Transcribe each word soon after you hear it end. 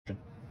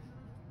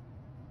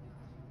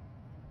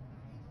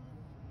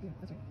Yeah,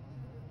 that's right.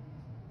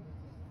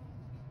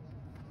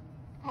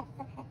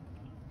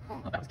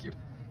 Oh, that was cute.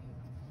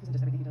 Isn't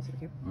just everything he does super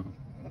cute?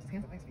 He loves his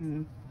hands at my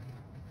face.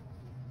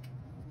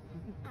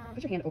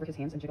 Put your hand over his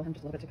hands and jiggle him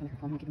just a little bit to kind of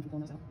calm him and keep him from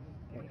pulling those out.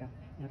 There you go.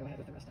 Now go ahead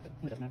with the rest of it.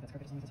 It doesn't matter if that's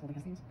crooked as long as it's holding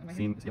his seams.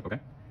 Seam, yep, okay.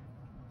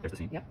 There's the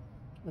seam. Yep.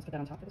 Let's put that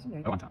on top for this one. There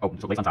you Oh, go. on top. Oh,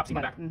 so lace on top, seam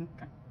on back. Mm-hmm.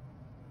 Okay.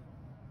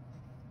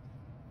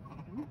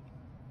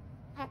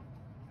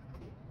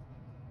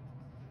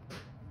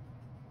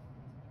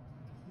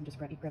 And just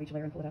grab each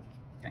layer and pull it up.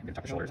 Okay, I'm gonna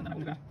tuck the shoulders and then I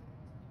will do that.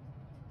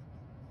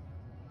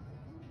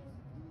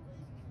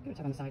 Give it a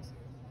tug on the sides.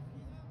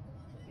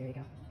 There you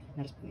go.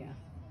 Now just, yeah.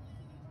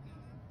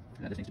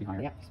 And that just needs to be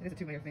higher. Yep. It is a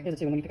two-layer thing. It is a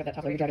two. When you pick up that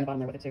top layer, you're dragging the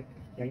bottom layer with it too.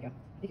 There you go.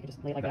 You can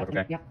just lay it like that.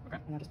 Okay. Yeah. Okay.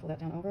 And now just pull that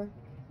down over.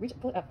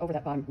 Pull it up over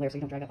that bottom layer so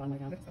you don't drag that bottom layer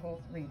down. Lift the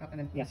whole ring up and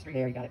then Yes, straight.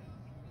 there you got it.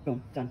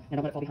 Boom, done. Now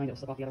don't let it fall behind, it'll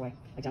slip off the other way.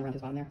 Like down around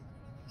his bottom there.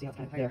 See how it's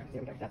kind of there?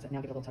 There we go. That's it.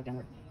 Now give it a little tug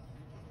downward.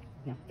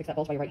 Now fix that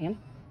bulge by your right hand.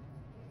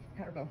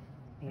 Hat or bow.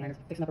 And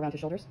fix him up around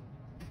his shoulders.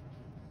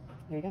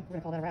 There you go. We're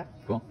gonna call that a wrap.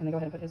 Cool. And then go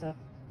ahead and put his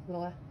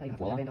little you can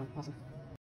put that band on. Awesome.